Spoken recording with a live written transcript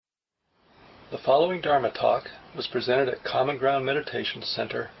The following Dharma talk was presented at Common Ground Meditation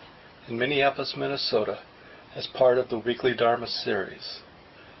Center in Minneapolis, Minnesota, as part of the weekly Dharma series.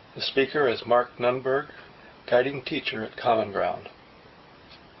 The speaker is Mark Nunberg, guiding teacher at Common Ground.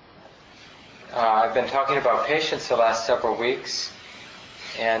 I've been talking about patience the last several weeks,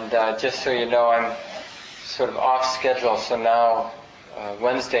 and just so you know, I'm sort of off schedule, so now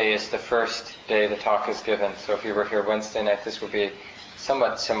Wednesday is the first day the talk is given. So if you were here Wednesday night, this will be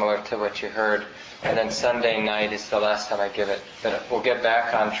somewhat similar to what you heard. And then Sunday night is the last time I give it. But we'll get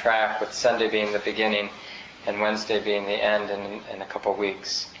back on track with Sunday being the beginning and Wednesday being the end in a couple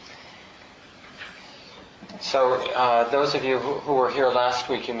weeks. So those of you who were here last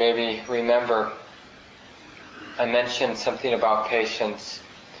week, you maybe remember I mentioned something about patience,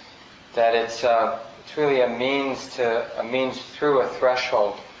 that it's really a means through a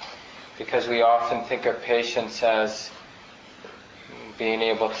threshold, because we often think of patience as being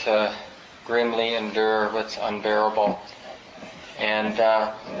able to grimly endure what's unbearable. And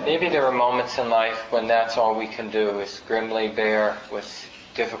maybe there are moments in life when that's all we can do, is grimly bear what's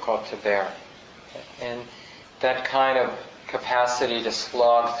difficult to bear. And that kind of capacity to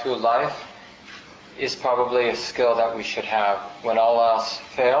slog through life is probably a skill that we should have. When all else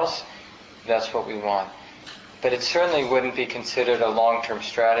fails, that's what we want. But it certainly wouldn't be considered a long-term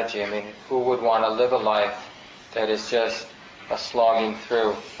strategy. I mean, who would want to live a life that is just a slogging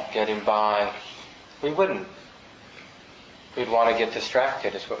through, getting by? We wouldn't. We'd want to get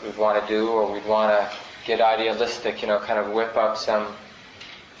distracted is what we'd want to do, or we'd want to get idealistic, kind of whip up some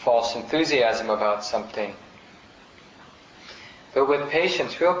false enthusiasm about something. But with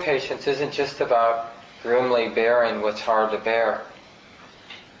patience, real patience isn't just about grimly bearing what's hard to bear.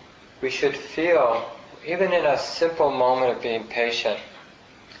 We should feel, even in a simple moment of being patient,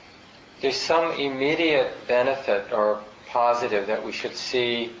 there's some immediate benefit or positive that we should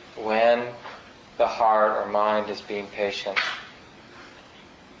see when the heart or mind is being patient.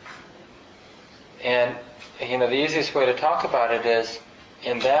 And, the easiest way to talk about it is,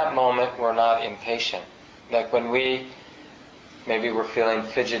 in that moment we're not impatient. Like when maybe we're feeling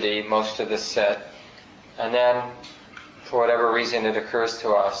fidgety most of the set, and then for whatever reason it occurs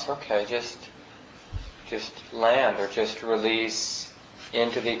to us, okay, just land or just release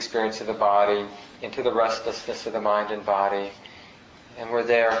into the experience of the body, into the restlessness of the mind and body, and we're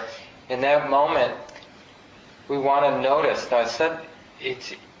there. In that moment, we want to notice. Now,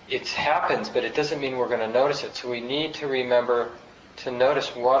 it happens, but it doesn't mean we're going to notice it. So we need to remember to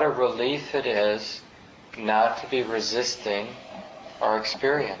notice what a relief it is not to be resisting our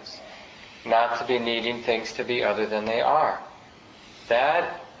experience, not to be needing things to be other than they are.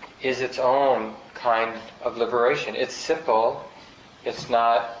 That is its own kind of liberation. It's simple. It's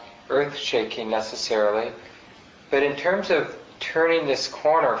not earth-shaking necessarily. But in terms of turning this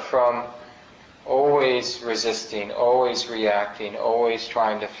corner from always resisting, always reacting, always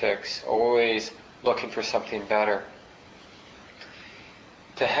trying to fix, always looking for something better,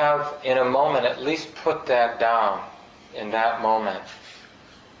 to have in a moment at least put that down in that moment,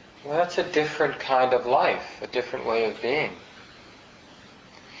 well, that's a different kind of life, a different way of being.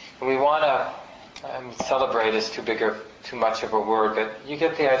 And we want to, celebrate is too much of a word, but you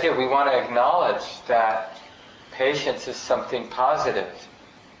get the idea. We want to acknowledge that patience is something positive.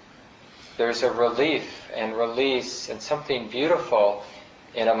 There's a relief and release and something beautiful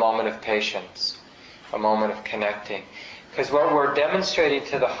in a moment of patience, a moment of connecting. Because what we're demonstrating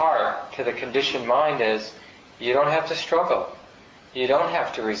to the heart, to the conditioned mind, is you don't have to struggle. You don't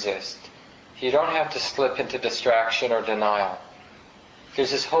have to resist. You don't have to slip into distraction or denial.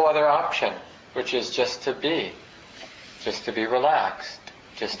 There's this whole other option, which is just to be relaxed,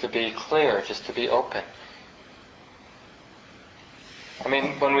 just to be clear, just to be open. I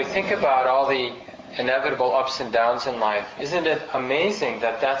mean, when we think about all the inevitable ups and downs in life, isn't it amazing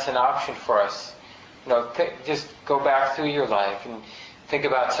that that's an option for us? Just go back through your life and think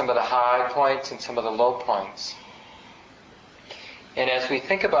about some of the high points and some of the low points. And as we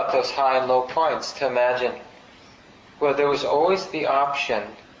think about those high and low points, to imagine, well, there was always the option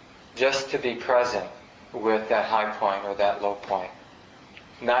just to be present with that high point or that low point.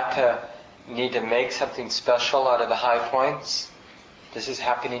 Not to need to make something special out of the high points. This is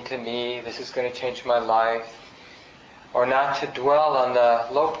happening to me, this is going to change my life. Or not to dwell on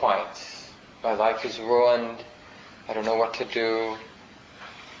the low points. My life is ruined, I don't know what to do.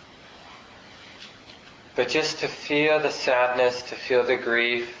 But just to feel the sadness, to feel the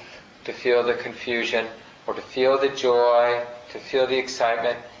grief, to feel the confusion, or to feel the joy, to feel the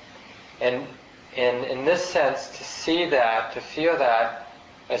excitement. And in this sense, to see that, to feel that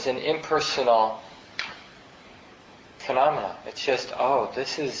as an impersonal phenomena. It's just,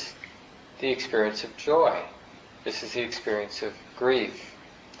 this the experience of joy. This is the experience of grief,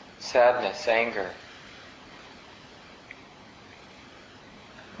 sadness, anger.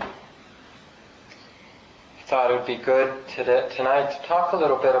 I thought it would be good tonight to talk a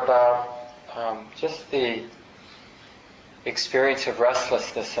little bit about just the experience of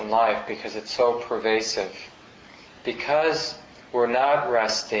restlessness in life, because it's so pervasive. Because we're not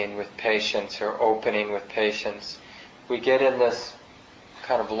resting with patience or opening with patience, we get in this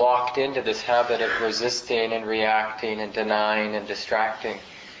kind of locked into this habit of resisting and reacting and denying and distracting.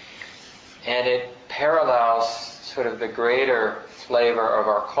 And it parallels sort of the greater flavor of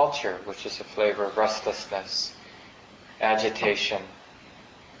our culture, which is a flavor of restlessness, agitation,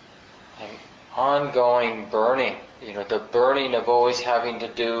 and ongoing burning. The burning of always having to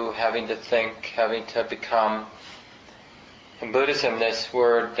do, having to think, having to become. In Buddhism, this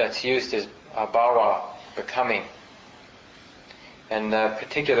word that's used is bhava, becoming. And the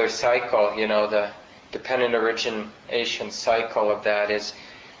particular cycle, the dependent origination cycle of that is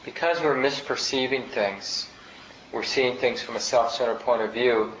because we're misperceiving things, we're seeing things from a self-centered point of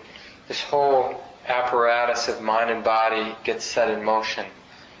view, this whole apparatus of mind and body gets set in motion.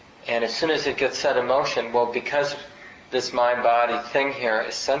 And as soon as it gets set in motion, well, because this mind-body thing here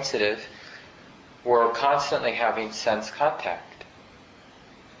is sensitive, we're constantly having sense contact.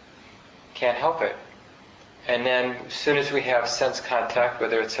 Can't help it. And then as soon as we have sense contact,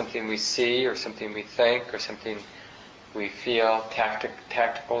 whether it's something we see or something we think or something we feel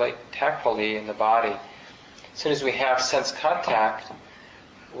tactfully in the body, as soon as we have sense contact,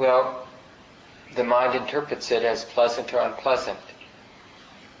 well, the mind interprets it as pleasant or unpleasant.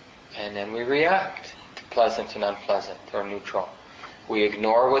 And then we react to pleasant and unpleasant, or neutral. We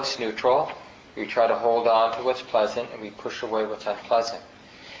ignore what's neutral, we try to hold on to what's pleasant, and we push away what's unpleasant.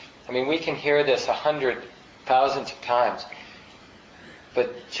 I mean, we can hear this 100,000 of times,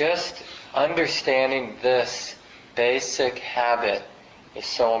 but just understanding this basic habit is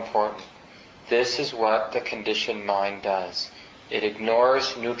so important. This is what the conditioned mind does. It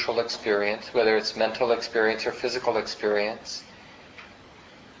ignores neutral experience, whether it's mental experience or physical experience.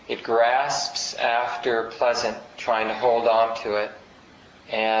 It grasps after pleasant, trying to hold on to it,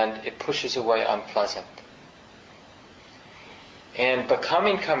 and it pushes away unpleasant. And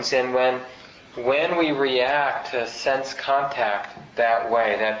becoming comes in when we react to sense contact that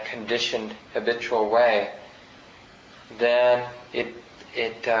way, that conditioned habitual way, then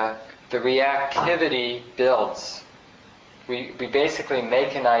the reactivity builds. We basically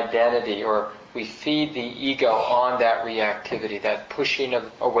make an identity, or we feed the ego on that reactivity, that pushing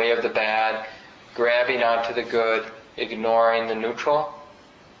away of the bad, grabbing onto the good, ignoring the neutral.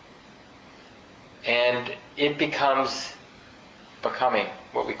 And it becomes becoming,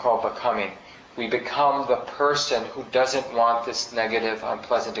 what we call becoming. We become the person who doesn't want this negative,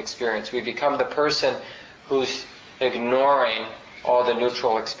 unpleasant experience. We become the person who's ignoring all the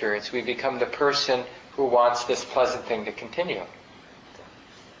neutral experience. We become the person who wants this pleasant thing to continue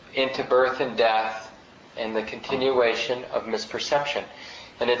into birth and death and the continuation of misperception.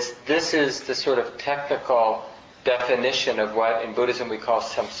 And this is the sort of technical definition of what in Buddhism we call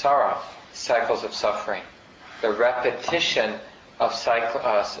samsara, cycles of suffering. The repetition of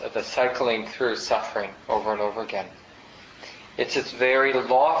the cycling through suffering over and over again. It's this very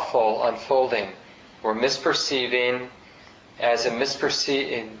lawful unfolding. We're misperceiving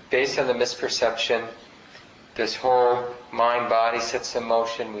based on the misperception. This whole mind-body sets in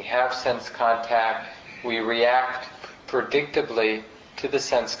motion. We have sense contact. We react predictably to the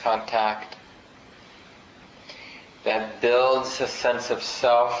sense contact. That builds a sense of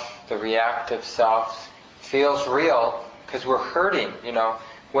self. The reactive self feels real because we're hurting.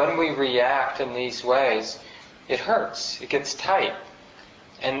 When we react in these ways, it hurts. It gets tight.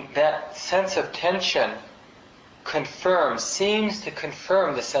 And that sense of tension seems to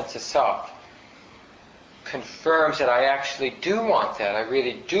confirm the sense of self. Confirms that I actually do want that. I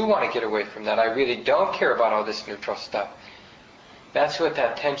really do want to get away from that. I really don't care about all this neutral stuff. That's what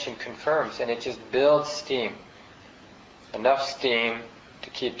that tension confirms, and it just builds steam. Enough steam to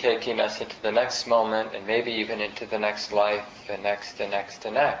keep taking us into the next moment, and maybe even into the next life, and next, and next,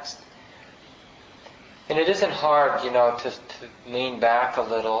 and next. And it isn't hard, to lean back a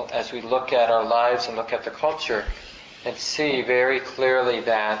little as we look at our lives and look at the culture and see very clearly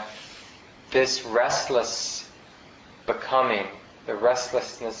that this restless becoming, the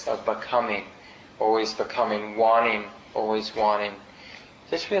restlessness of becoming, always becoming, wanting, always wanting,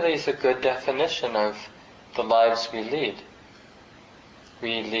 this really is a good definition of the lives we lead.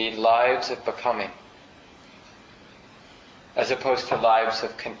 We lead lives of becoming, as opposed to lives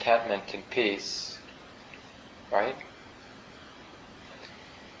of contentment and peace. Right?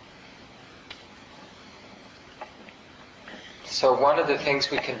 So one of the things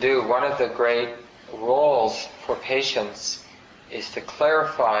we can do, one of the great roles for patients, is to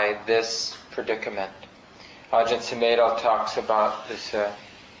clarify this predicament. Ajahn Sumedho talks about this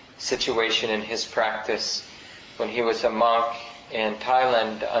situation in his practice when he was a monk in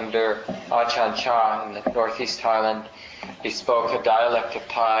Thailand under Ajahn Chah in the northeast Thailand. He spoke a dialect of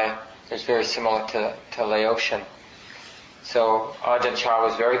Thai that was very similar to Laotian. So Ajahn Chah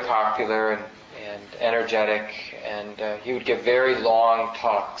was very popular and energetic, and he would give very long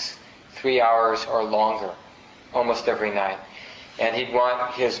talks, 3 hours or longer, almost every night. And he'd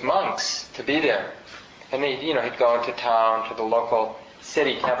want his monks to be there. And he'd go into town to the local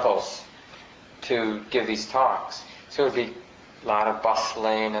city temples to give these talks. So it would be a lot of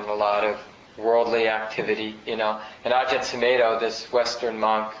bustling and a lot of worldly activity, And Ajahn Sumedho, this Western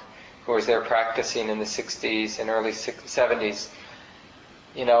monk who was there practicing in the 60s and early 70s,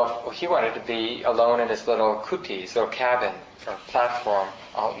 he wanted to be alone in his little kuti, his little cabin or platform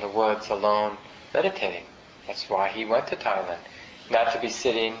out in the woods alone, meditating. That's why he went to Thailand. Not to be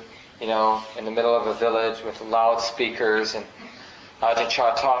sitting, in the middle of a village with loudspeakers and Ajahn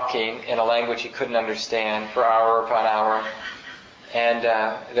Chah talking in a language he couldn't understand for hour upon hour. And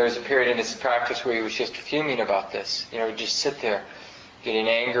there was a period in his practice where he was just fuming about this. He'd just sit there, getting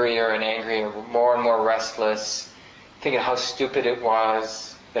angrier and angrier, more and more restless, thinking how stupid it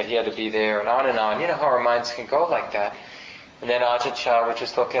was that he had to be there, and on and on. You know how our minds can go like that. And then Ajahn Chah would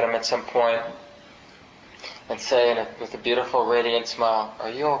just look at him at some point and say, with a beautiful, radiant smile, "Are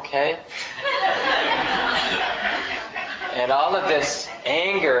you okay?" And all of this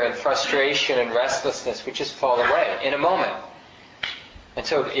anger and frustration and restlessness would just fall away in a moment. And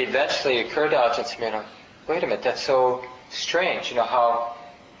so it eventually occurred to Ajahn Sumedho, wait a minute, that's so strange, how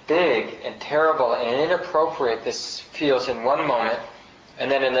big and terrible and inappropriate this feels in one moment, and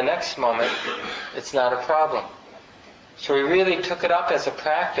then in the next moment, it's not a problem. So he really took it up as a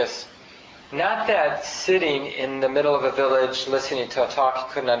practice. Not that sitting in the middle of a village listening to a talk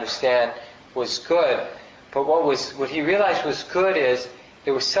he couldn't understand was good, but what he realized was good is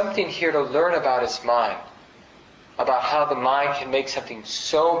there was something here to learn about his mind, about how the mind can make something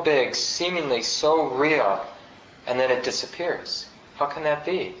so big, seemingly so real, and then it disappears. How can that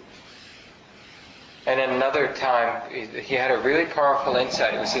be? And at another time, he had a really powerful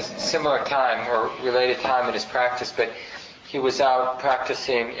insight. It was a similar time or related time in his practice, but he was out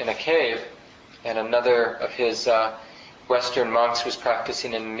practicing in a cave, and another of his Western monks was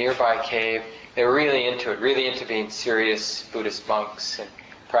practicing in a nearby cave. They were really into being serious Buddhist monks and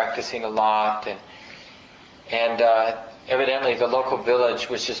practicing a lot. And evidently the local village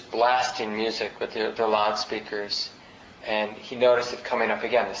was just blasting music with their loudspeakers. And he noticed it coming up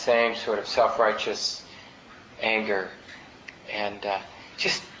again, the same sort of self-righteous anger. And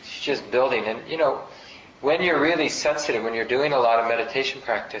just building. And, when you're really sensitive, when you're doing a lot of meditation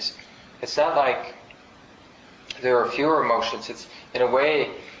practice, it's not like there are fewer emotions. It's, in a way,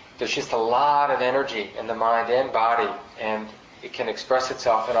 there's just a lot of energy in the mind and body, and it can express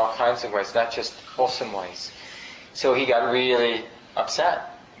itself in all kinds of ways, not just wholesome ways. So he got really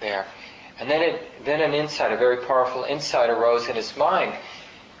upset there. And then an insight, a very powerful insight arose in his mind,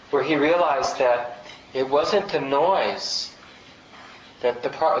 where he realized that it wasn't the noise that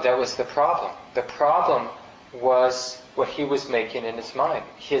was the problem. The problem was what he was making in his mind,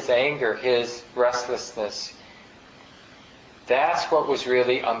 his anger, his restlessness. That's what was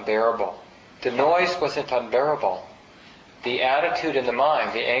really unbearable. The noise wasn't unbearable. The attitude in the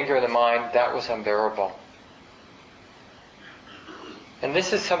mind, the anger in the mind, that was unbearable. And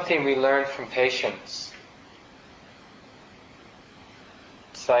this is something we learn from patience.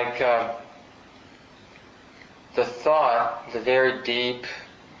 It's like the thought, the very deep,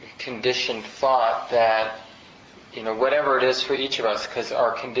 conditioned thought that, whatever it is for each of us, because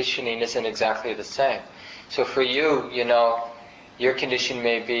our conditioning isn't exactly the same. So for you, your condition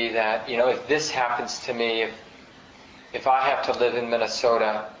may be that, if this happens to me, if I have to live in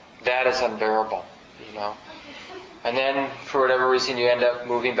Minnesota, that is unbearable, And then, for whatever reason, you end up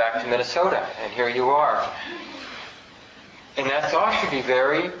moving back to Minnesota, and here you are. And that thought should be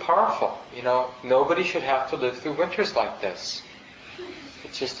very powerful. Nobody should have to live through winters like this.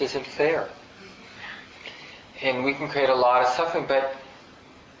 It just isn't fair. And we can create a lot of suffering,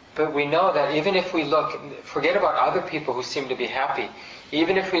 but we know that even if we forget about other people who seem to be happy,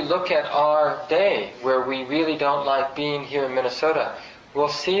 even if we look at our day where we really don't like being here in Minnesota, we'll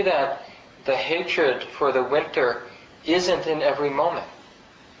see that the hatred for the winter isn't in every moment.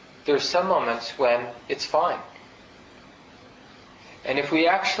 There's some moments when it's fine. And if we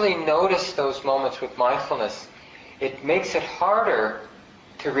actually notice those moments with mindfulness, it makes it harder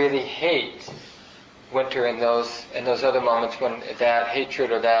to really hate winter in those other moments when that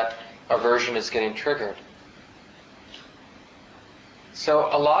hatred or that aversion is getting triggered. So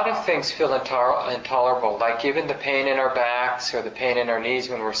a lot of things feel intolerable, like even the pain in our backs or the pain in our knees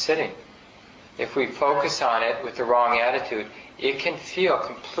when we're sitting. If we focus on it with the wrong attitude, it can feel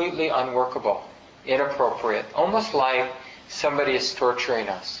completely unworkable, inappropriate, almost like somebody is torturing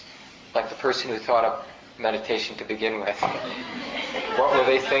us, like the person who thought of meditation to begin with. What were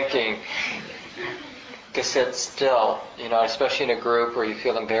they thinking? To sit still, especially in a group where you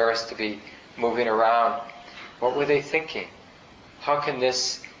feel embarrassed to be moving around. What were they thinking? How can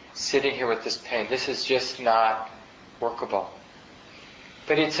this, sitting here with this pain, this is just not workable.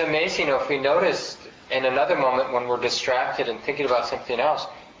 But it's amazing if we notice in another moment when we're distracted and thinking about something else,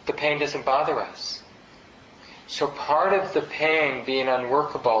 the pain doesn't bother us. So part of the pain being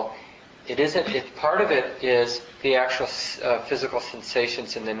unworkable, part of it is the actual physical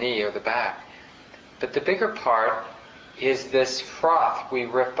sensations in the knee or the back. But the bigger part is this froth we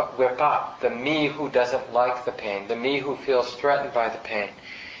whip up, the me who doesn't like the pain, the me who feels threatened by the pain.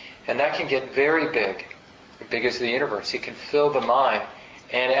 And that can get very big as the universe. It can fill the mind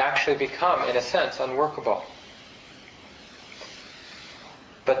and actually become, in a sense, unworkable.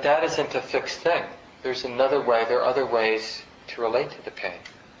 But that isn't a fixed thing. There's another way, there are other ways to relate to the pain.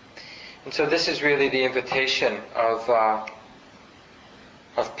 And so this is really the invitation of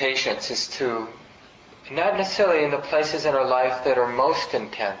patience, is to not necessarily in the places in our life that are most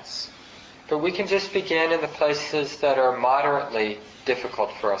intense, but we can just begin in the places that are moderately difficult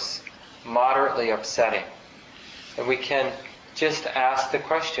for us, moderately upsetting. And we can just ask the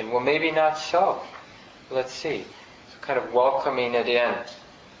question, well, maybe not so. Let's see. So kind of welcoming it in,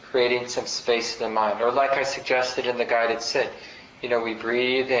 creating some space in the mind. Or like I suggested in the guided sit, we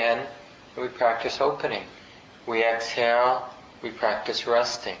breathe in and we practice opening. We exhale, we practice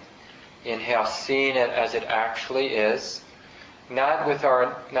resting. Inhale, seeing it as it actually is, not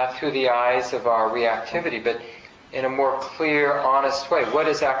through the eyes of our reactivity, but in a more clear, honest way. What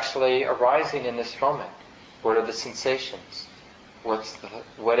is actually arising in this moment? What are the sensations?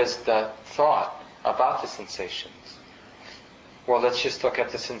 What is the thought about the sensations? Well, let's just look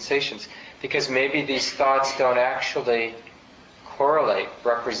at the sensations, because maybe these thoughts don't actually correlate,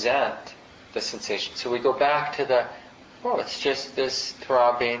 represent the sensation. So we go back to it's just this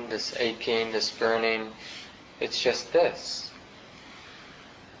throbbing, this aching, this burning. It's just this.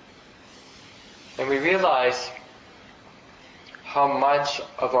 And we realize how much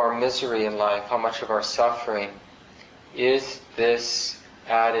of our misery in life, how much of our suffering is this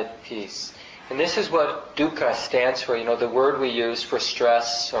added piece. And this is what dukkha stands for. The word we use for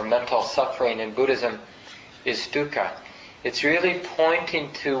stress or mental suffering in Buddhism is dukkha. It's really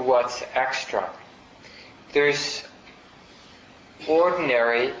pointing to what's extra. There's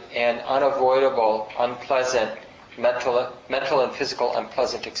ordinary and unavoidable, unpleasant, mental and physical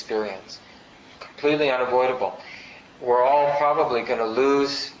unpleasant experience. Completely unavoidable. We're all probably going to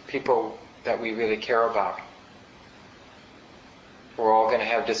lose people that we really care about. We're all going to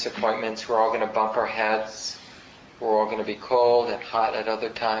have disappointments. We're all going to bump our heads. We're all going to be cold and hot at other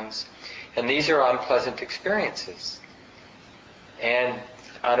times. And these are unpleasant experiences. And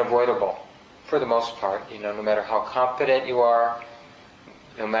unavoidable, for the most part. No matter how competent you are,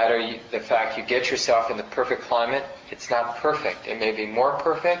 no matter the fact you get yourself in the perfect climate, it's not perfect. It may be more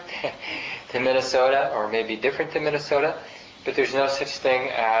perfect than Minnesota, or maybe different than Minnesota, but there's no such thing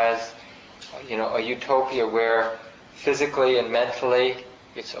as, a utopia where physically and mentally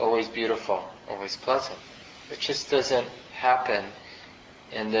it's always beautiful, always pleasant. It just doesn't happen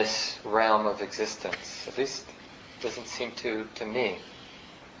in this realm of existence. At least it doesn't seem to me.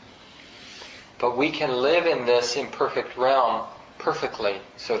 But we can live in this imperfect realm perfectly,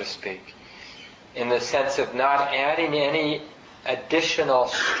 so to speak, in the sense of not adding any additional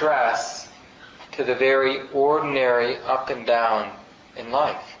stress to the very ordinary up and down in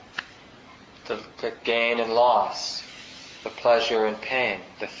life. The gain and loss, the pleasure and pain,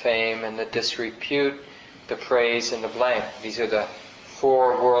 the fame and the disrepute, the praise and the blame. These are the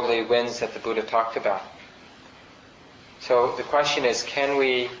four worldly winds that the Buddha talked about. So the question is, can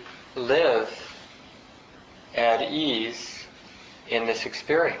we live at ease in this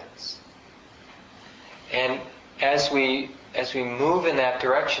experience? And as we move in that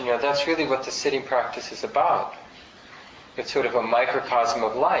direction, that's really what the sitting practice is about. It's sort of a microcosm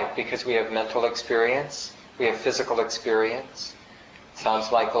of life, because we have mental experience, we have physical experience.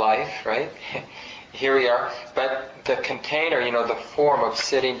 Sounds like life, right? Here we are. But the container, the form of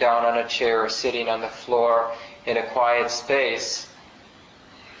sitting down on a chair or sitting on the floor in a quiet space,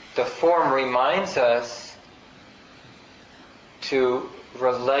 the form reminds us to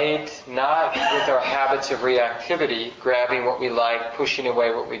relate not with our habits of reactivity, grabbing what we like, pushing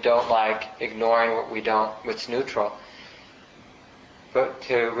away what we don't like, ignoring what's neutral, but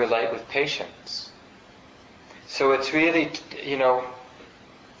to relate with patience. So it's really,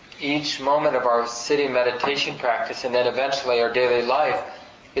 each moment of our sitting meditation practice and then eventually our daily life,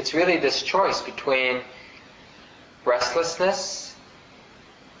 it's really this choice between restlessness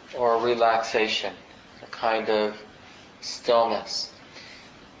or relaxation, a kind of stillness.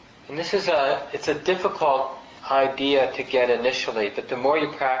 And this is it's a difficult idea to get initially, but the more you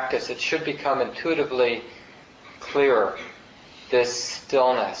practice, it should become intuitively clearer. This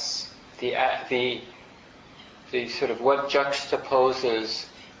stillness, the sort of what juxtaposes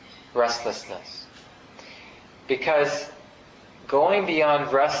restlessness. Because going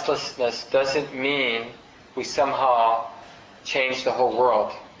beyond restlessness doesn't mean we somehow change the whole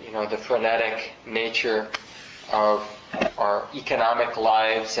world. The frenetic nature of our economic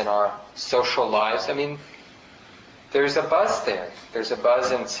lives and our social lives. I mean, there's a buzz there. There's a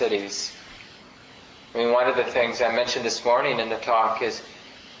buzz in cities. I mean, one of the things I mentioned this morning in the talk is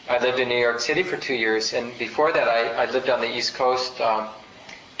I lived in New York City for 2 years, and before that I lived on the East Coast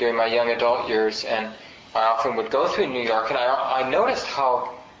during my young adult years, and I often would go through New York, and I noticed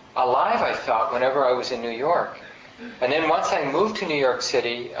how alive I felt whenever I was in New York. And then once I moved to New York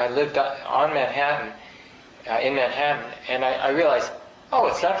City, I lived on Manhattan, in Manhattan, and I realized,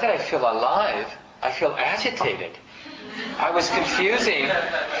 it's not that I feel alive, I feel agitated. I was confusing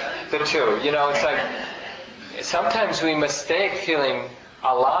the two. It's like sometimes we mistake feeling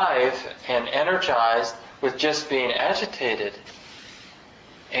alive and energized with just being agitated.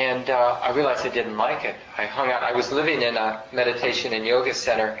 And I realized I didn't like it. I hung out. I was living in a meditation and yoga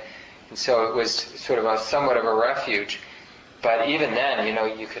center, and so it was sort of somewhat of a refuge. But even then,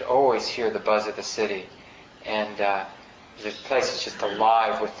 you could always hear the buzz of the city. And the place is just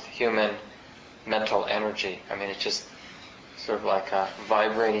alive with human mental energy. I mean, it's just sort of like a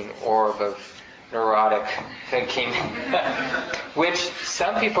vibrating orb of neurotic thinking, which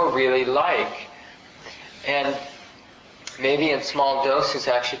some people really like. And maybe in small doses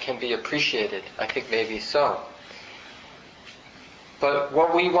actually can be appreciated. I think maybe so. But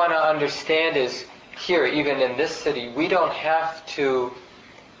what we want to understand is here, even in this city, we don't have to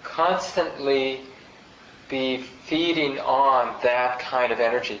constantly be feeding on that kind of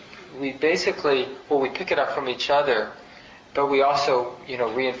energy. We basically, we pick it up from each other, but we also,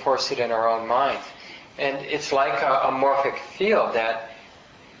 reinforce it in our own minds. And it's like a morphic field that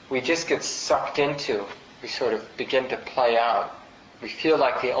we just get sucked into. We sort of begin to play out. We feel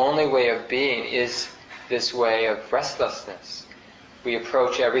like the only way of being is this way of restlessness. We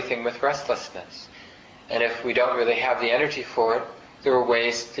approach everything with restlessness. And if we don't really have the energy for it, there are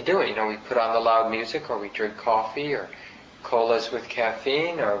ways to do it. We put on the loud music, or we drink coffee, or colas with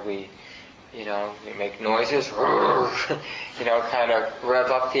caffeine, or we make noises, kind of rev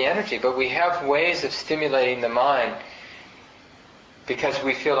up the energy. But we have ways of stimulating the mind because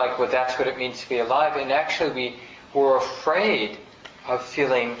we feel like, that's what it means to be alive. And actually we're afraid of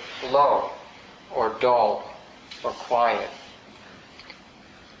feeling low or dull or quiet.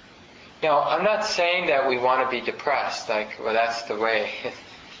 Now, I'm not saying that we want to be depressed, that's the way.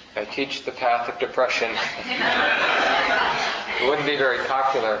 I teach the path of depression. It wouldn't be very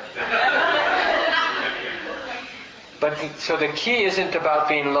popular. But so the key isn't about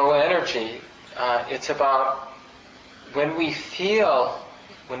being low energy. It's about when we feel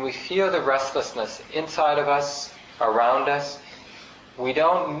the restlessness inside of us, around us, we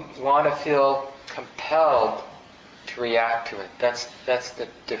don't want to feel compelled to react to it. That's the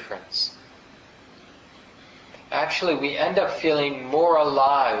difference. Actually, we end up feeling more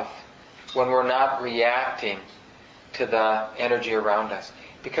alive when we're not reacting to the energy around us.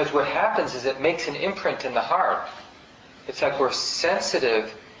 Because what happens is it makes an imprint in the heart. It's like we're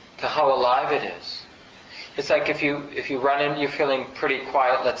sensitive to how alive it is. It's like if you run in, you're feeling pretty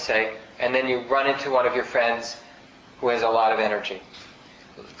quiet, let's say, and then you run into one of your friends who has a lot of energy.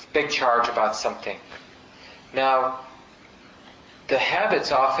 Big charge about something. Now, the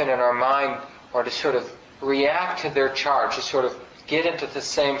habits often in our mind are to sort of react to their charge, to sort of get into the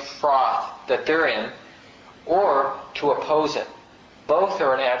same froth that they're in, or to oppose it. Both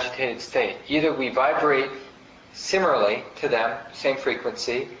are an agitated state. Either we vibrate similarly to them, same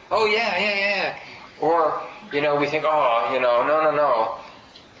frequency, oh yeah, or, we think, no.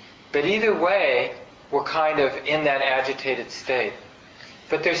 But either way, we're kind of in that agitated state.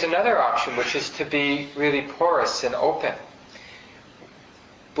 But there's another option, which is to be really porous and open,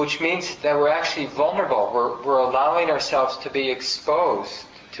 which means that we're actually vulnerable. We're allowing ourselves to be exposed,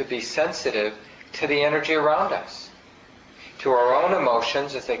 to be sensitive to the energy around us. to our own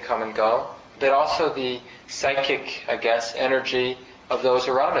emotions as they come and go, but also the psychic, energy of those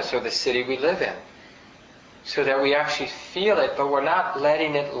around us, or the city we live in. So that we actually feel it, but we're not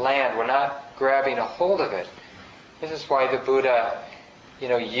letting it land. We're not grabbing a hold of it. This is why the Buddha,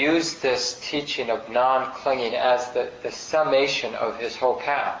 used this teaching of non-clinging as the summation of his whole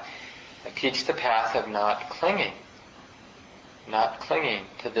path. Teach the path of not clinging. Not clinging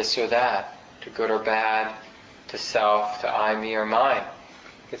to this or that, to good or bad, to self, to I, me, or mine.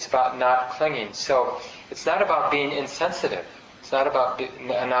 It's about not clinging. So it's not about being insensitive. It's not about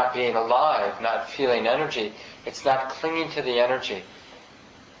not being alive, not feeling energy. It's not clinging to the energy.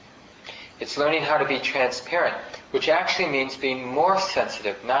 It's learning how to be transparent, which actually means being more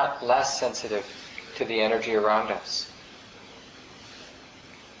sensitive, not less sensitive to the energy around us.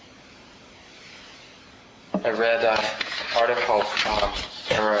 I read an article,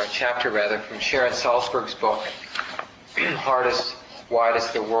 or a chapter rather, from Sharon Salzberg's book, Hardest,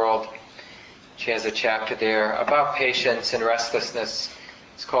 Widest the World. She has a chapter there about patience and restlessness.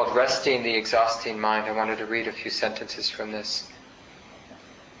 It's called Resting the Exhausting Mind. I wanted to read a few sentences from this.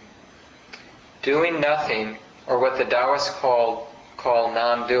 Doing nothing, or what the Taoists call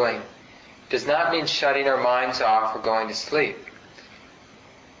non-doing, does not mean shutting our minds off or going to sleep.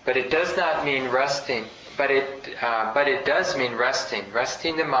 But it does not mean resting. But it does mean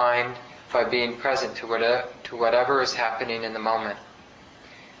resting the mind by being present to whatever is happening in the moment,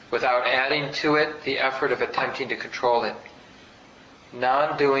 without adding to it the effort of attempting to control it.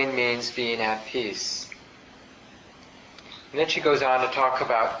 Non-doing means being at peace. And then she goes on to talk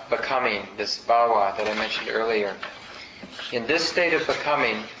about becoming, this bhava that I mentioned earlier. In this state of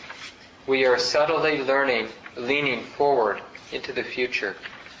becoming, we are subtly leaning forward into the future,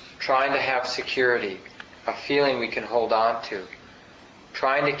 trying to have security, a feeling we can hold on to,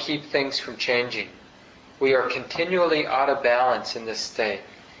 trying to keep things from changing. We are continually out of balance in this state,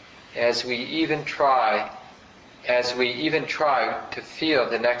 as we even try to feel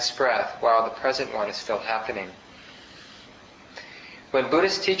the next breath while the present one is still happening. When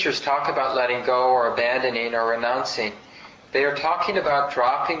Buddhist teachers talk about letting go or abandoning or renouncing, they are talking about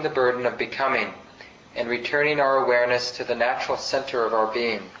dropping the burden of becoming and returning our awareness to the natural center of our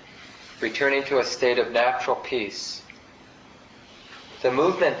being, returning to a state of natural peace. The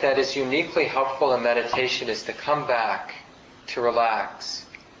movement that is uniquely helpful in meditation is to come back, to relax,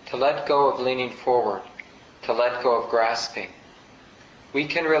 to let go of leaning forward, to let go of grasping. We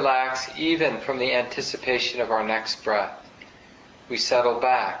can relax even from the anticipation of our next breath. We settle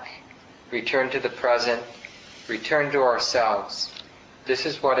back, return to the present, return to ourselves. This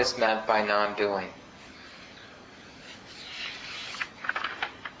is what is meant by non-doing.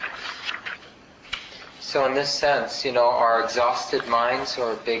 So in this sense, our exhausted minds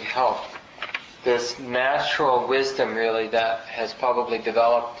are a big help. This natural wisdom really that has probably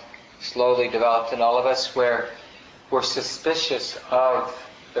slowly developed in all of us, where we're suspicious of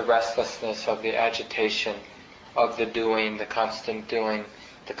the restlessness, of the agitation, of the doing, the constant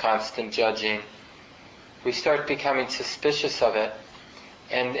judging. We start becoming suspicious of it,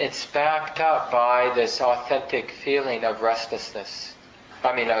 and it's backed up by this authentic feeling of restlessness,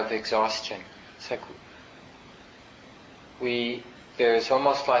 of exhaustion. It's like there's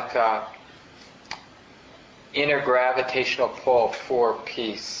almost like a inner gravitational pull for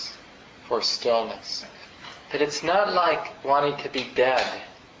peace, for stillness. But it's not like wanting to be dead.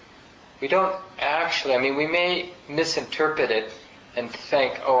 We don't actually, we may misinterpret it and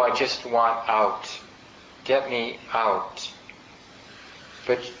think, I just want out. Get me out.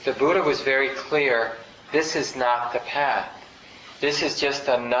 But the Buddha was very clear, this is not the path. This is just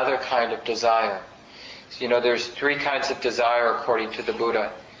another kind of desire. So, there's three kinds of desire according to the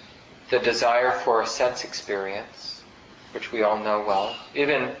Buddha. The desire for a sense experience, which we all know well.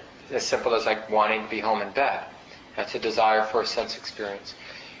 Even as simple as like wanting to be home in bed. That's a desire for a sense experience.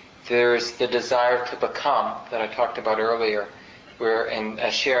 There's the desire to become, that I talked about earlier, where, and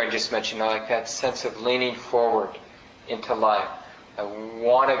as Sharon just mentioned, like that sense of leaning forward into life. I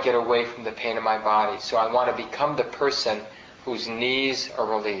want to get away from the pain of my body, so I want to become the person whose knees are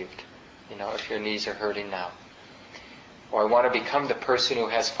relieved. If your knees are hurting now. Or I want to become the person who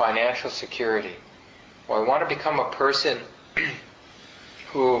has financial security. Or I want to become a person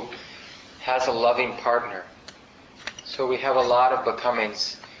who has a loving partner. So we have a lot of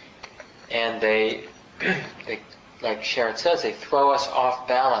becomings, and they like Sharon says, they throw us off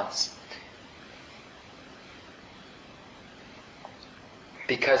balance.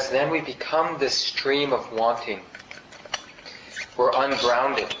 Because then we become this stream of wanting. We're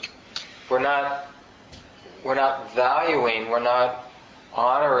ungrounded. We're not valuing, we're not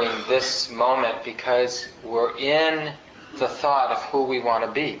honoring this moment because we're in the thought of who we want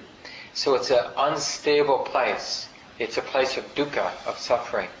to be. So it's an unstable place. It's a place of dukkha, of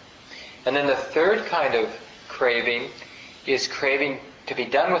suffering. And then the third kind of craving is craving to be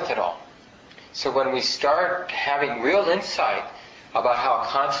done with it all. So when we start having real insight about how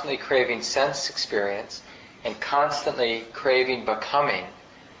constantly craving sense experience and constantly craving becoming,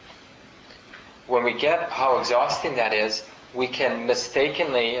 when we get how exhausting that is, we can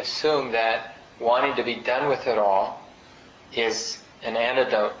mistakenly assume that wanting to be done with it all is an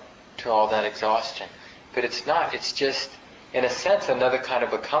antidote to all that exhaustion. But it's not. It's just, in a sense, another kind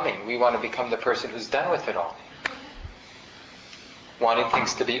of becoming. We want to become the person who's done with it all. Wanting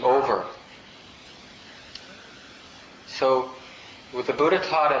things to be over. So, the Buddha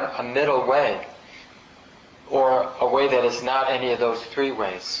taught a middle way, or a way that is not any of those three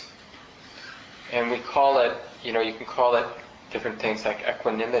ways. And we call it, you can call it different things like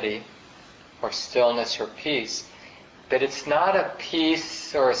equanimity, or stillness, or peace. But it's not a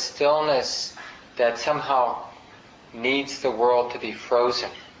peace or a stillness that somehow needs the world to be frozen.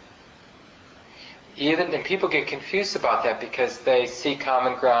 And people get confused about that because they see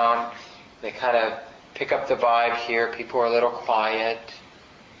common ground, they kind of pick up the vibe here, people are a little quiet,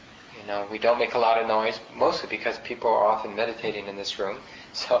 we don't make a lot of noise, mostly because people are often meditating in this room.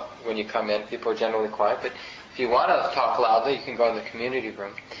 So when you come in, people are generally quiet, but if you want to talk loudly, you can go in the community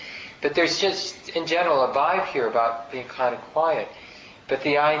room. But there's just, in general, a vibe here about being kind of quiet. But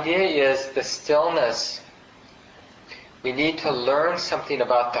the idea is the stillness. We need to learn something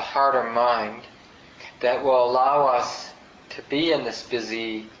about the heart or mind that will allow us to be in this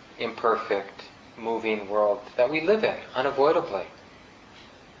busy, imperfect, moving world that we live in, unavoidably.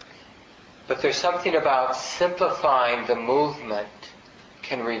 But there's something about simplifying the movement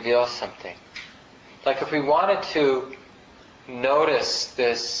can reveal something. Like if we wanted to notice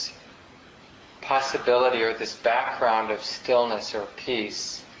this possibility or this background of stillness or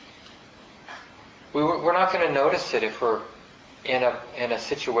peace, we're not going to notice it if we're in a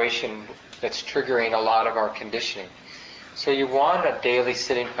situation that's triggering a lot of our conditioning. So you want a daily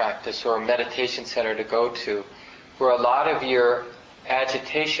sitting practice or a meditation center to go to where a lot of your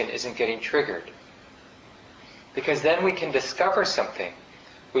agitation isn't getting triggered. Because then we can discover something.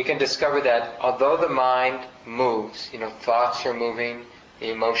 We can discover that although the mind moves, thoughts are moving,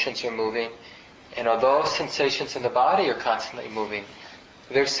 the emotions are moving, and although sensations in the body are constantly moving,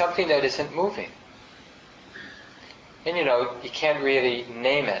 there's something that isn't moving. And you can't really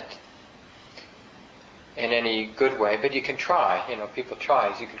name it in any good way, but you can try. People try.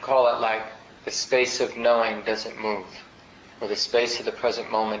 You can call it like the space of knowing doesn't move, or the space of the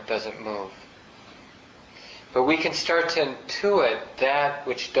present moment doesn't move. But we can start to intuit that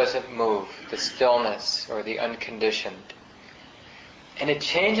which doesn't move, the stillness or the unconditioned. And it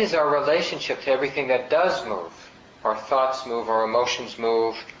changes our relationship to everything that does move. Our thoughts move, our emotions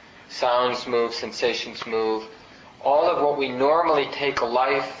move, sounds move, sensations move. All of what we normally take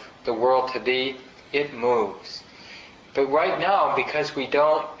life, the world to be, it moves. But right now, because we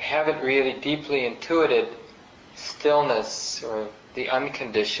haven't really deeply intuited stillness or the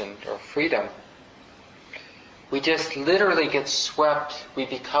unconditioned or freedom, we just literally get swept, we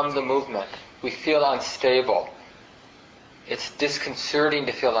become the movement. We feel unstable. It's disconcerting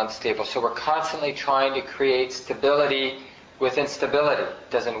to feel unstable. So we're constantly trying to create stability with instability. It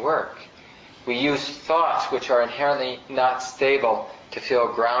doesn't work. We use thoughts which are inherently not stable to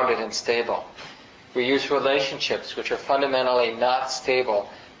feel grounded and stable. We use relationships which are fundamentally not stable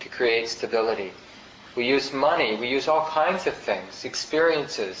to create stability. We use money, we use all kinds of things,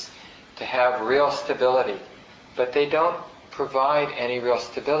 experiences, to have real stability. But they don't provide any real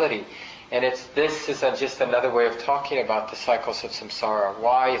stability. And this is just another way of talking about the cycles of samsara,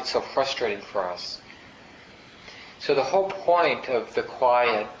 why it's so frustrating for us. So the whole point of the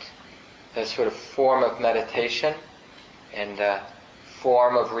quiet, the sort of form of meditation, and the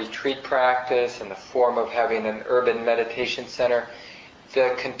form of retreat practice, and the form of having an urban meditation center,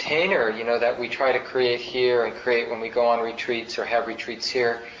 the container, that we try to create here and create when we go on retreats or have retreats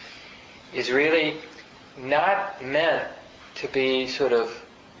here, is really not meant to be sort of,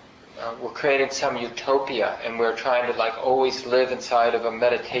 we're creating some utopia and we're trying to always live inside of a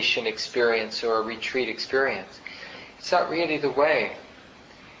meditation experience or a retreat experience. It's not really the way.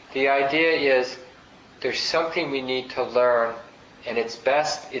 The idea is there's something we need to learn, and it's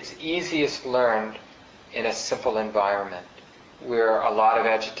easiest learned in a simple environment where a lot of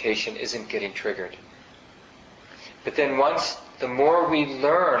agitation isn't getting triggered. But then the more we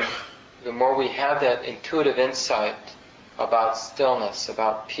learn, the more we have that intuitive insight about stillness,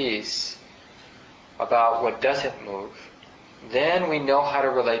 about peace, about what doesn't move, then we know how to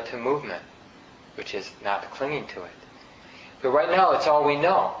relate to movement, which is not clinging to it. But right now, it's all we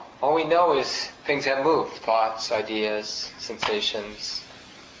know. All we know is things that move, thoughts, ideas, sensations.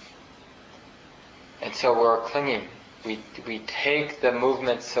 And so we're clinging. We take the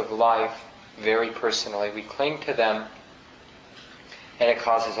movements of life very personally. We cling to them, and it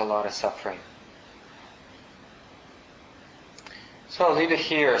causes a lot of suffering. So I'll leave it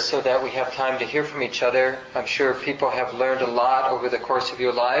here so that we have time to hear from each other. I'm sure people have learned a lot over the course of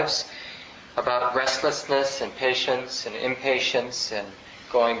your lives about restlessness and patience and impatience and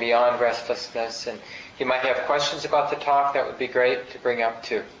going beyond restlessness. And you might have questions about the talk. That would be great to bring up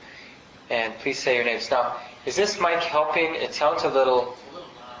too. And please say your names. Now, is this mic helping? It sounds a little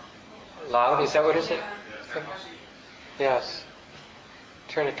loud. Is that what it is? Yes.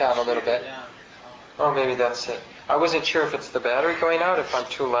 Turn it down a little bit. Oh, maybe that's it. I wasn't sure if it's the battery going out, if I'm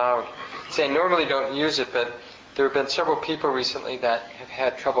too loud. See, I normally don't use it, but there have been several people recently that have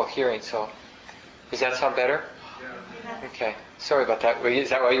had trouble hearing, so does that sound better? Yeah. Okay. Sorry about that. Is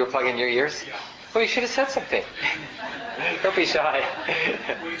that why you were plugging your ears? Yeah. Well, you should have said something. Don't be shy.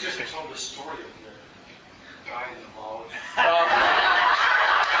 We just told the story of your guy in the mall.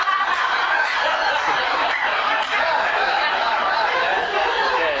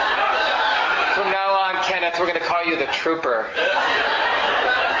 From now on, Kenneth, we're going to call you the trooper.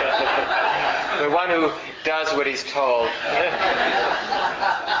 The one who does what he's told.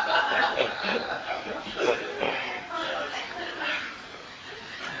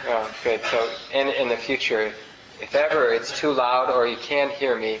 Oh, good. So in the future, if ever it's too loud or you can't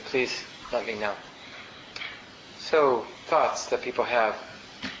hear me, please let me know. So, thoughts that people have.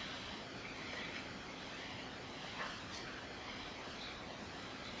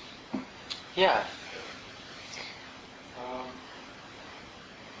 Yeah.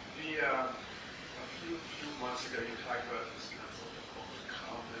 A few months ago, you talked about this concept called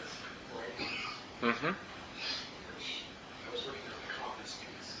calmness and brightness. Mm-hmm. Which I was working on the calmness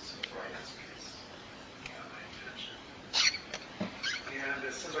piece, so the brightness piece got my attention. And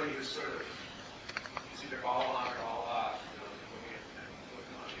as somebody who's sort of is either all on or all off,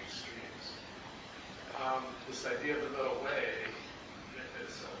 looking on the extremes, this idea of the middle way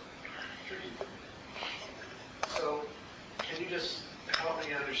is tricky. So, can you just help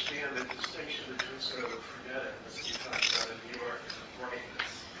me understand the distinction between sort of the freneticness you talked about in New York and the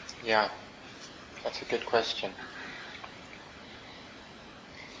brightness? Yeah, that's a good question.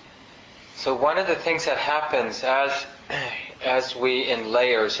 So one of the things that happens as we in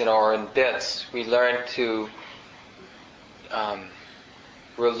layers, or in bits, we learn to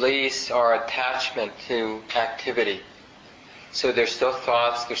release our attachment to activity. So there's still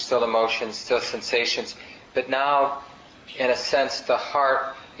thoughts, there's still emotions, still sensations, but now, in a sense, the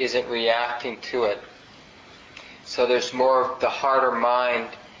heart isn't reacting to it. So there's more, the heart or mind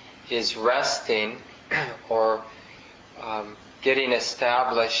is resting or getting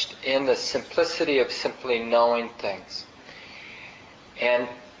established in the simplicity of simply knowing things. And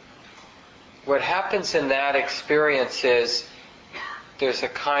what happens in that experience is there's a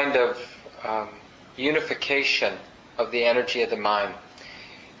kind of unification of the energy of the mind.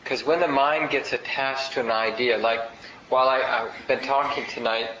 Because when the mind gets attached to an idea, like while I've been talking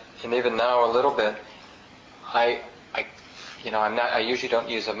tonight, and even now a little bit, I usually don't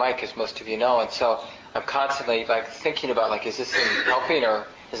use a mic, as most of you know, and so I'm constantly thinking about is this thing helping or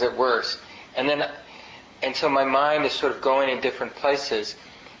is it worse? And so my mind is sort of going in different places,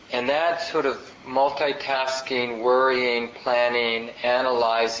 and that sort of multitasking, worrying, planning,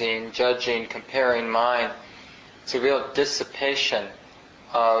 analyzing, judging, comparing mind, it's a real dissipation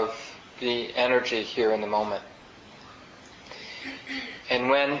of the energy here in the moment. And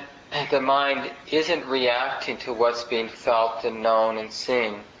when the mind isn't reacting to what's being felt and known and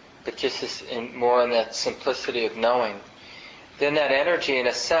seen, but just is more in that simplicity of knowing, then that energy, in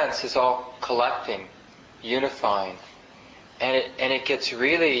a sense, is all collecting, unifying. And it gets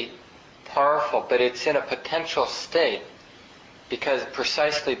really powerful, but it's in a potential state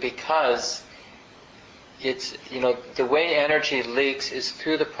precisely because it's, the way energy leaks is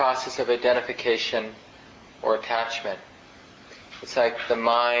through the process of identification or attachment. It's like the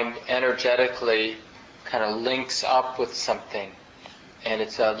mind energetically kind of links up with something, and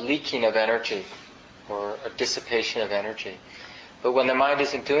it's a leaking of energy or a dissipation of energy. But when the mind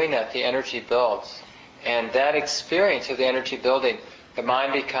isn't doing that, the energy builds. And that experience of the energy building, the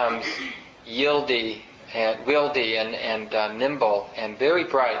mind becomes yieldy and wieldy and nimble and very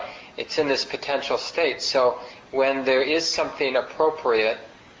bright. It's in this potential state. So when there is something appropriate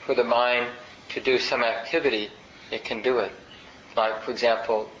for the mind to do some activity, it can do it. Like, for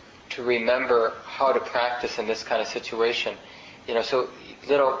example, to remember how to practice in this kind of situation. So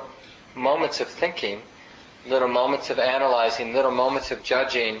little moments of thinking little moments of analyzing, little moments of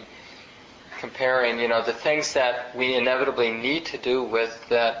judging, comparing, the things that we inevitably need to do with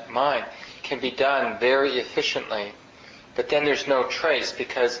that mind can be done very efficiently. But then there's no trace,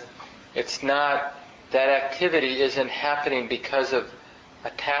 because it's not, that activity isn't happening because of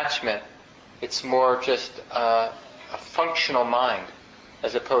attachment. It's more just a functional mind,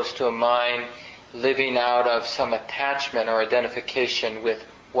 as opposed to a mind living out of some attachment or identification with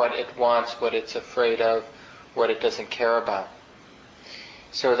what it wants, what it's afraid of, what it doesn't care about.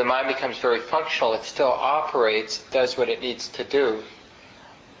 So the mind becomes very functional. It still operates, does what it needs to do,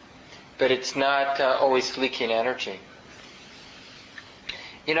 but it's not always leaking energy.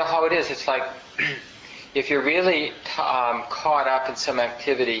 You know how it is? It's like if you're really caught up in some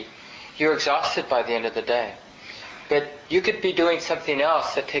activity, you're exhausted by the end of the day. But you could be doing something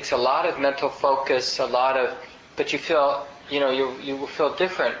else that takes a lot of mental focus, but you feel, you will feel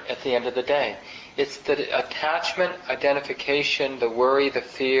different at the end of the day. It's the attachment, identification, the worry, the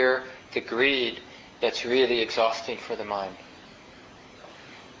fear, the greed that's really exhausting for the mind.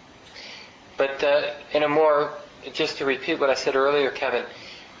 But just to repeat what I said earlier, Kevin,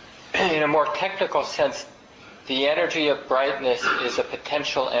 in a more technical sense, the energy of brightness is a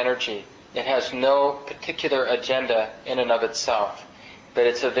potential energy. It has no particular agenda in and of itself, but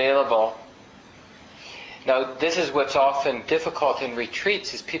it's available. Now, this is what's often difficult in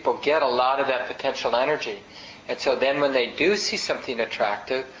retreats, is people get a lot of that potential energy. And so then when they do see something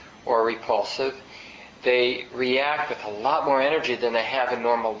attractive or repulsive, they react with a lot more energy than they have in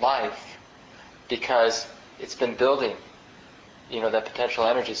normal life, because it's been building, that potential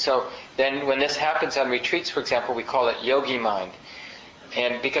energy. So then when this happens on retreats, for example, we call it yogi mind.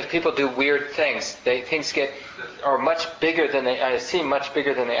 And because people do weird things, things are much bigger than they seem much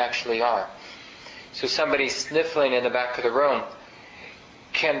bigger than they actually are. So somebody sniffling in the back of the room,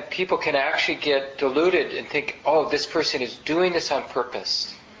 people can actually get deluded and think, oh, this person is doing this on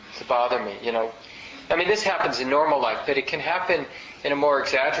purpose to bother me, I mean, this happens in normal life, but it can happen in a more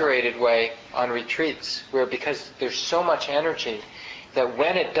exaggerated way on retreats, where because there's so much energy that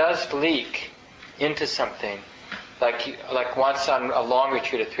when it does leak into something, like once on a long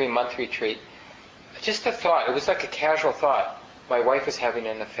retreat, a 3-month retreat, just a thought, it was like a casual thought, my wife was having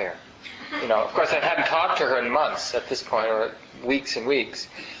an affair. Of course I hadn't talked to her in months at this point, or weeks and weeks,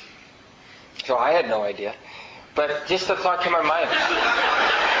 so I had no idea. But just a thought came to my mind.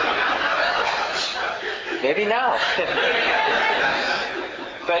 Maybe now.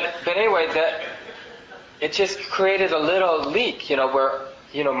 But anyway, it just created a little leak, where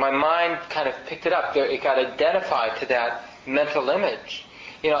my mind kind of picked it up. It got identified to that mental image,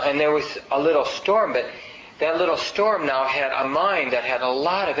 and there was a little storm, but that little storm now had a mind that had a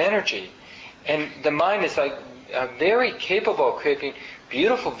lot of energy. And the mind is very capable of creating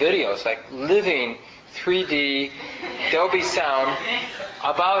beautiful videos, like living 3D Dolby sound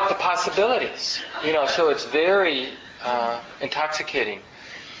about the possibilities. So it's very intoxicating.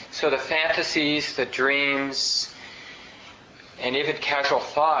 So the fantasies, the dreams, and even casual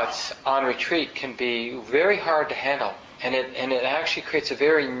thoughts on retreat can be very hard to handle, and it actually creates a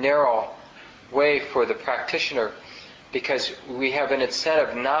very narrow way for the practitioner, because we have an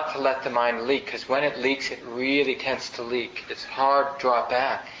incentive not to let the mind leak, because when it leaks, it really tends to leak. It's hard to draw it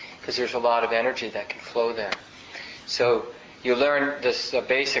back, because there's a lot of energy that can flow there. So you learn this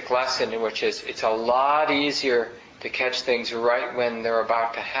basic lesson, which is it's a lot easier to catch things right when they're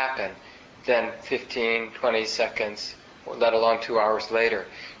about to happen than 15, 20 seconds, or let alone 2 hours later,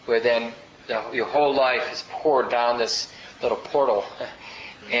 where then your whole life is poured down this little portal,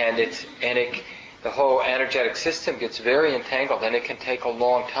 and the whole energetic system gets very entangled, and it can take a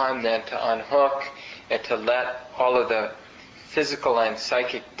long time then to unhook and to let all of the physical and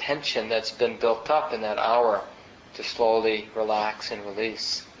psychic tension that's been built up in that hour to slowly relax and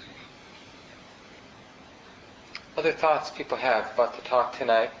release. Other thoughts people have about the talk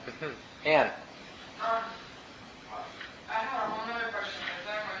tonight? Anne? I have one other question. Is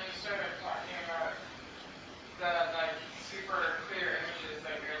that when you started talking about the super clear images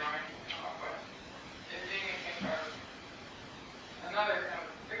that your mind can come up with, it made me think of another kind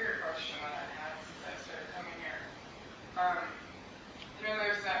of bigger question that I had since I started coming here.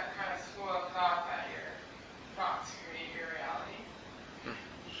 There's that kind of school of thought that your thoughts create your reality.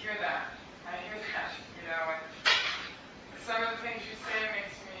 You hear that. I hear that, and some of the things you say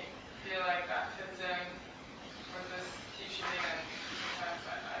makes me feel like that fits in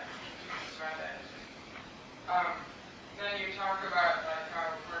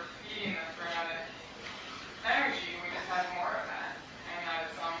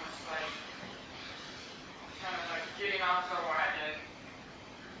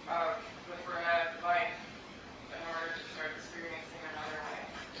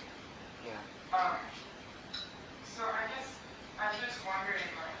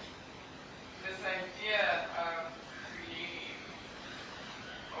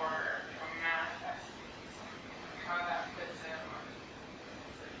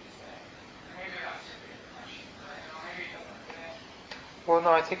Well,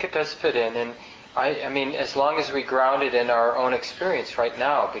 no, I think it does fit in, and I mean, as long as we ground it in our own experience right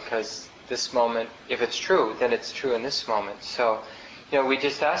now, because this moment, if it's true, then it's true in this moment. So, we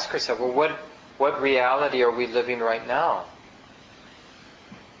just ask ourselves, well, what reality are we living right now?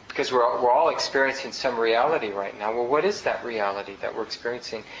 Because we're all experiencing some reality right now. Well, what is that reality that we're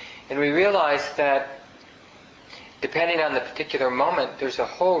experiencing? And we realize that depending on the particular moment, there's a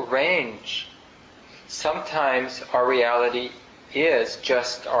whole range. Sometimes our reality is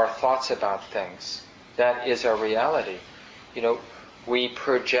just our thoughts about things. That is our reality. We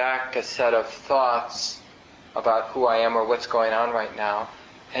project a set of thoughts about who I am or what's going on right now,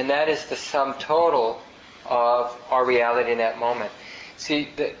 and that is the sum total of our reality in that moment. See,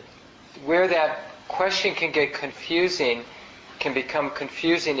 where that question can get confusing, can become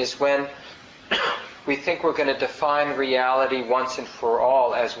confusing, is when we think we're going to define reality once and for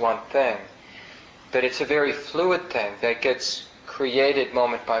all as one thing. But it's a very fluid thing that gets created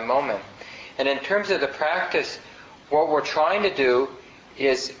moment by moment. And in terms of the practice, what we're trying to do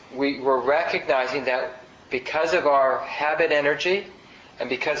is we're recognizing that because of our habit energy and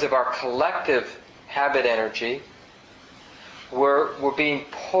because of our collective habit energy, we're being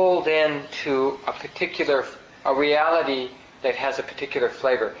pulled into a reality that has a particular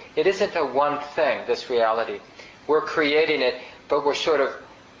flavor. It isn't a one thing, this reality. We're creating it, but we're sort of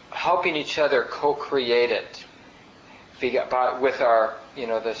helping each other co-create it with our,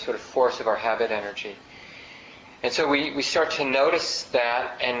 the sort of force of our habit energy. And so we start to notice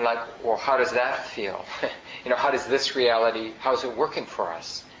that and well, how does that feel? How does this reality, how is it working for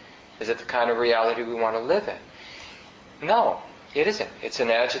us? Is it the kind of reality we want to live in? No, it isn't. It's an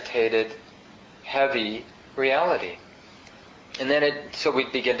agitated, heavy reality. And then so we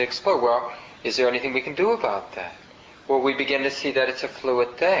begin to explore, well, is there anything we can do about that? Well, we begin to see that it's a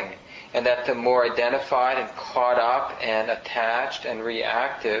fluid thing, and that the more identified and caught up and attached and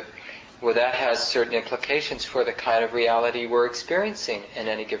reactive, well, that has certain implications for the kind of reality we're experiencing in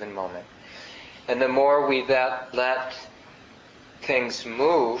any given moment. And the more we let things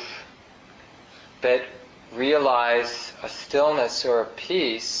move, but realize a stillness or a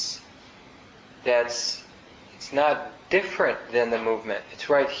peace it's not different than the movement. It's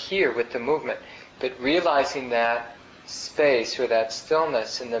right here with the movement. But realizing that space or that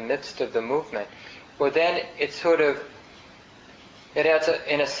stillness in the midst of the movement, well, then it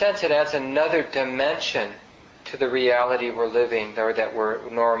adds another dimension to the reality we're living or that we're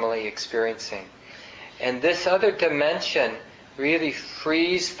normally experiencing. And this other dimension really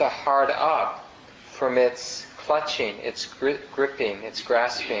frees the heart up from its clutching, its gripping, its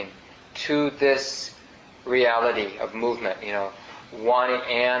grasping to this reality of movement.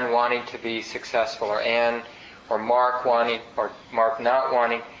 Anne wanting to be successful, or Anne or Mark wanting, or Mark not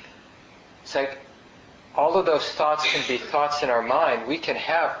wanting. It's like all of those thoughts can be thoughts in our mind. We can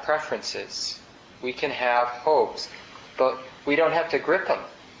have preferences, we can have hopes, but we don't have to grip them.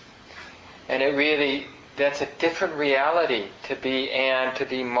 And that's a different reality to be Anne, to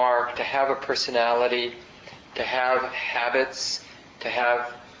be Mark, to have a personality, to have habits, to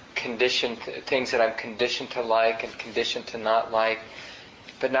have things that I'm conditioned to like and conditioned to not like,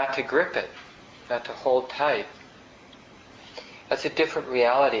 but not to grip it, not to hold tight. That's a different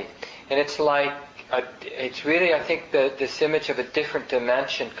reality. And it's really, I think, this image of a different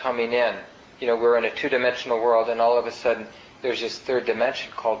dimension coming in. We're in a two-dimensional world, and all of a sudden there's this third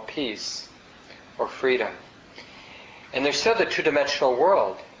dimension called peace or freedom. And there's still the two-dimensional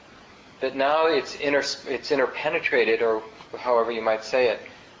world, but now it's interpenetrated, or however you might say it,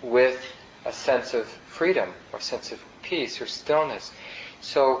 with a sense of freedom or sense of peace or stillness.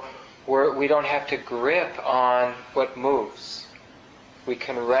 So we don't have to grip on what moves. We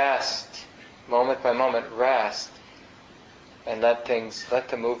can rest, moment by moment, rest, and let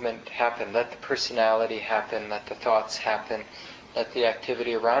the movement happen, let the personality happen, let the thoughts happen, let the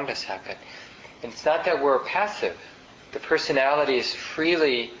activity around us happen. And it's not that we're passive. The personality is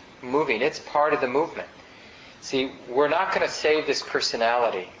freely moving. It's part of the movement. See, we're not going to save this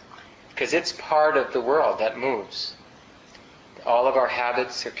personality because it's part of the world that moves. All of our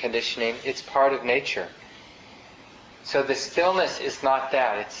habits or conditioning, it's part of nature. So the stillness is not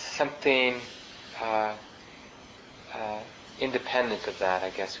that. It's something independent of that,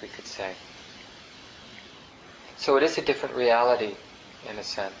 I guess we could say. So it is a different reality, in a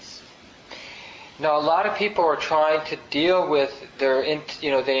sense. Now, a lot of people are trying to deal with they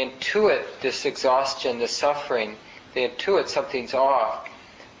intuit this exhaustion, this suffering. They intuit something's off,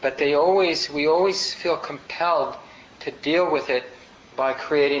 but we always feel compelled to deal with it by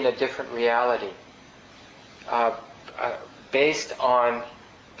creating a different reality based on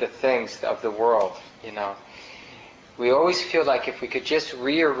the things of the world. we always feel like if we could just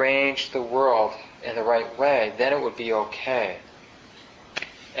rearrange the world in the right way, then it would be okay.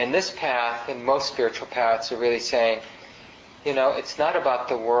 And this path, and most spiritual paths, are really saying, it's not about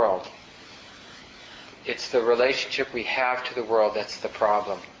the world. It's the relationship we have to the world that's the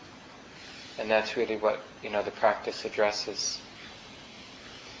problem. And that's really what, the practice addresses.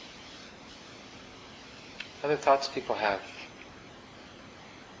 Other thoughts people have?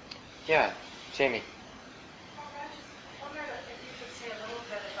 Yeah, Jamie. I just wondered if you could say a little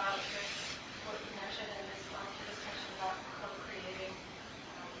bit about this, what you mentioned in this discussion about co-creating.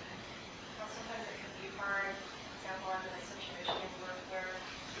 How sometimes it can be hard. For example, I'm in a situation in work where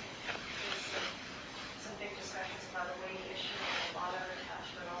there's some big discussions about a weighty issue and a lot of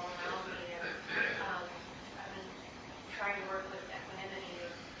attachment all around me. And I've been trying to work with equanimity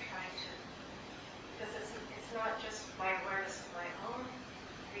of trying to, because it's not just my awareness of my own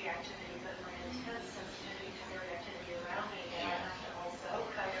reactivity, but my intense sensitivity to the reactivity around me that I have to also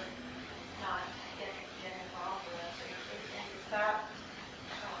kind of not get involved with. And is that,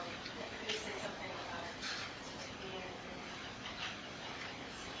 could you say something about being in this situation?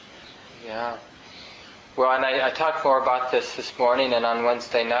 Yeah. Well, and I talked more about this morning and on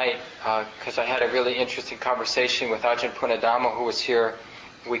Wednesday night, because I had a really interesting conversation with Ajahn Punadama, who was here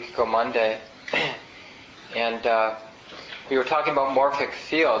a week ago Monday. And we were talking about morphic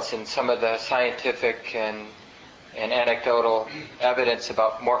fields and some of the scientific and anecdotal evidence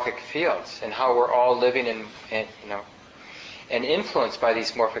about morphic fields and how we're all living in and influenced by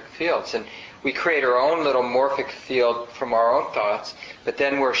these morphic fields. And we create our own little morphic field from our own thoughts, but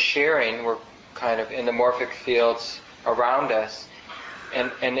then we're kind of in the morphic fields around us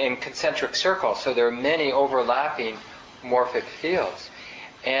and in concentric circles. So there are many overlapping morphic fields.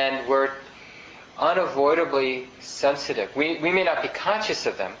 And we're unavoidably sensitive. We may not be conscious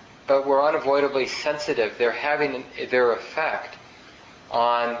of them, but we're unavoidably sensitive. They're having their effect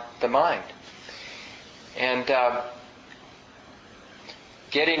on the mind. And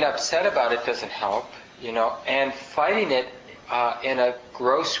getting upset about it doesn't help, and fighting it in a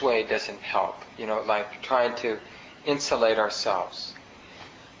gross way doesn't help, like trying to insulate ourselves.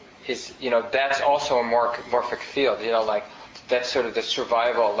 That's also a morphic field, like that's sort of the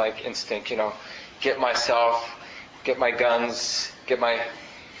survival instinct, get my guns, get my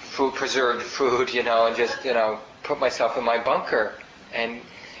preserved food, and just, put myself in my bunker.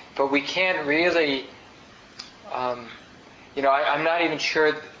 But we can't really, I'm not even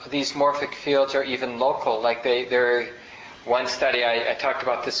sure these morphic fields are even local. Like they're one study I talked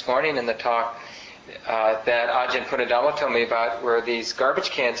about this morning in the talk that Ajahn Punadama told me about were these garbage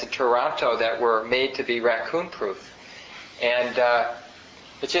cans in Toronto that were made to be raccoon-proof. And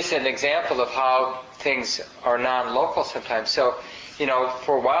it's just an example of how things are non-local sometimes. So,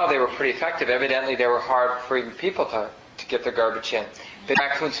 for a while they were pretty effective. Evidently they were hard for even people to get their garbage in. But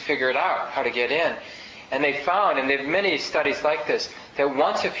raccoons figured out how to get in. And they found, and there are many studies like this, that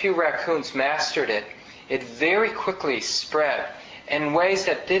once a few raccoons mastered it, it very quickly spread in ways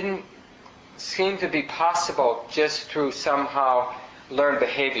that didn't seem to be possible just through somehow learned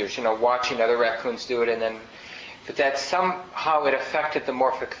behaviors, watching other raccoons do it, but that somehow it affected the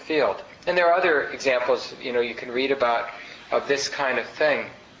morphic field. And there are other examples, you can read about of this kind of thing.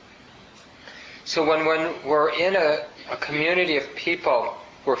 So when we're in a community of people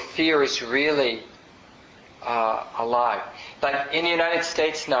where fear is really alive. Like in the United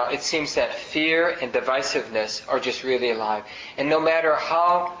States now, it seems that fear and divisiveness are just really alive. And no matter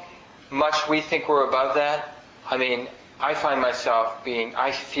how much we think we're above that, I find myself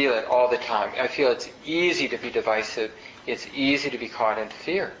I feel it all the time. I feel it's easy to be divisive. It's easy to be caught in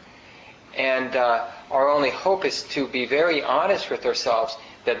fear. And our only hope is to be very honest with ourselves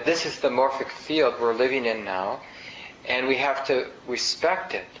that this is the morphic field we're living in now, and we have to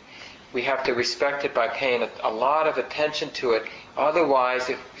respect it. We have to respect it by paying a lot of attention to it. Otherwise,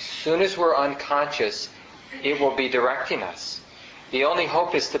 as soon as we're unconscious, it will be directing us. The only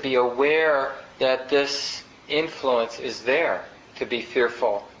hope is to be aware that this influence is there, to be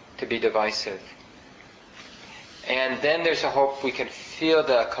fearful, to be divisive. And then there's a hope we can feel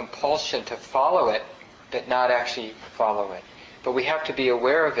the compulsion to follow it, but not actually follow it. But we have to be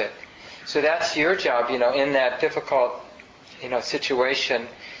aware of it. So that's your job, in that difficult, situation,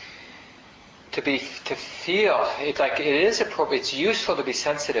 to feel. It's like it is appropriate. It's useful to be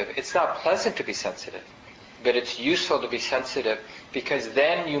sensitive. It's not pleasant to be sensitive, but it's useful to be sensitive because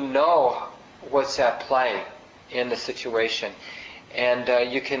then you know what's at play in the situation,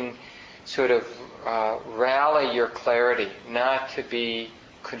 and you can sort of rally your clarity, not to be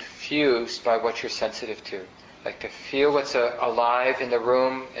confused by what you're sensitive to, like to feel what's alive in the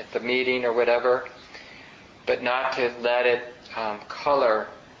room, at the meeting or whatever, but not to let it color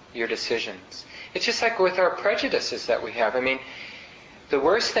your decisions. It's just like with our prejudices that we have. I mean, the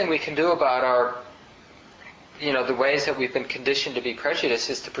worst thing we can do about our, the ways that we've been conditioned to be prejudiced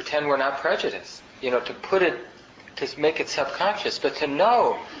is to pretend we're not prejudiced. To put it, to make it subconscious, but to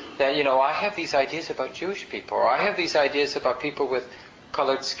know that, I have these ideas about Jewish people, or I have these ideas about people with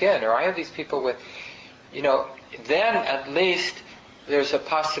colored skin, or I have these people with, then at least there's a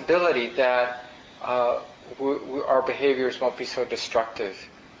possibility that our behaviors won't be so destructive.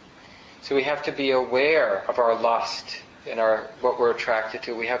 So we have to be aware of our lust and what we're attracted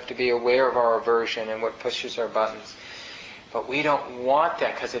to. We have to be aware of our aversion and what pushes our buttons. But we don't want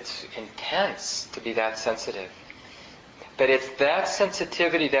that because it's intense to be that sensitive. But it's that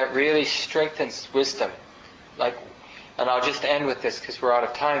sensitivity that really strengthens wisdom. And I'll just end with this because we're out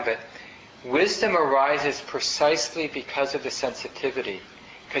of time, but wisdom arises precisely because of the sensitivity,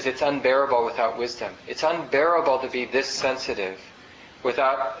 because it's unbearable without wisdom. It's unbearable to be this sensitive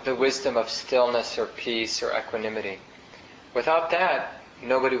without the wisdom of stillness or peace or equanimity. Without that,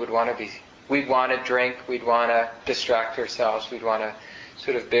 nobody would want to be. We'd want to drink, we'd want to distract ourselves, we'd want to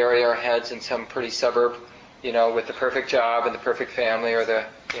sort of bury our heads in some pretty suburb, with the perfect job and the perfect family, or the,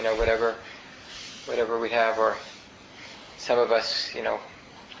 whatever we have, or some of us,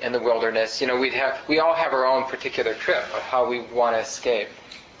 in the wilderness. We all have our own particular trip of how we want to escape,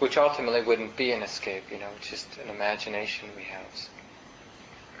 which ultimately wouldn't be an escape, it's just an imagination we have.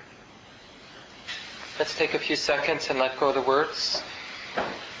 Let's take a few seconds and let go of the words.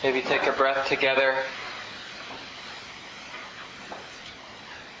 Maybe take a breath together.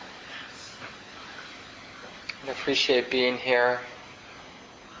 And appreciate being here.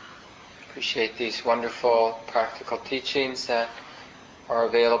 Appreciate these wonderful practical teachings that are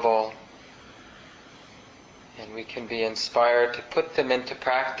available. And we can be inspired to put them into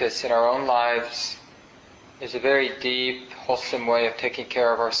practice in our own lives. There's a very deep, wholesome way of taking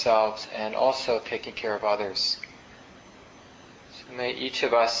care of ourselves and also taking care of others. So may each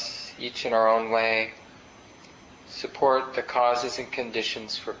of us, each in our own way, support the causes and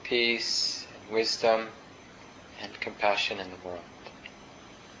conditions for peace and wisdom and compassion in the world.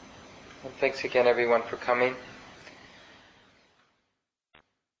 And thanks again, everyone, for coming.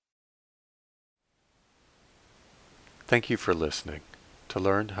 Thank you for listening. To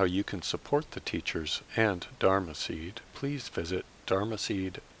learn how you can support the teachers and Dharma Seed, please visit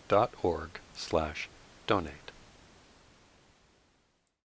dharmaseed.org/donate.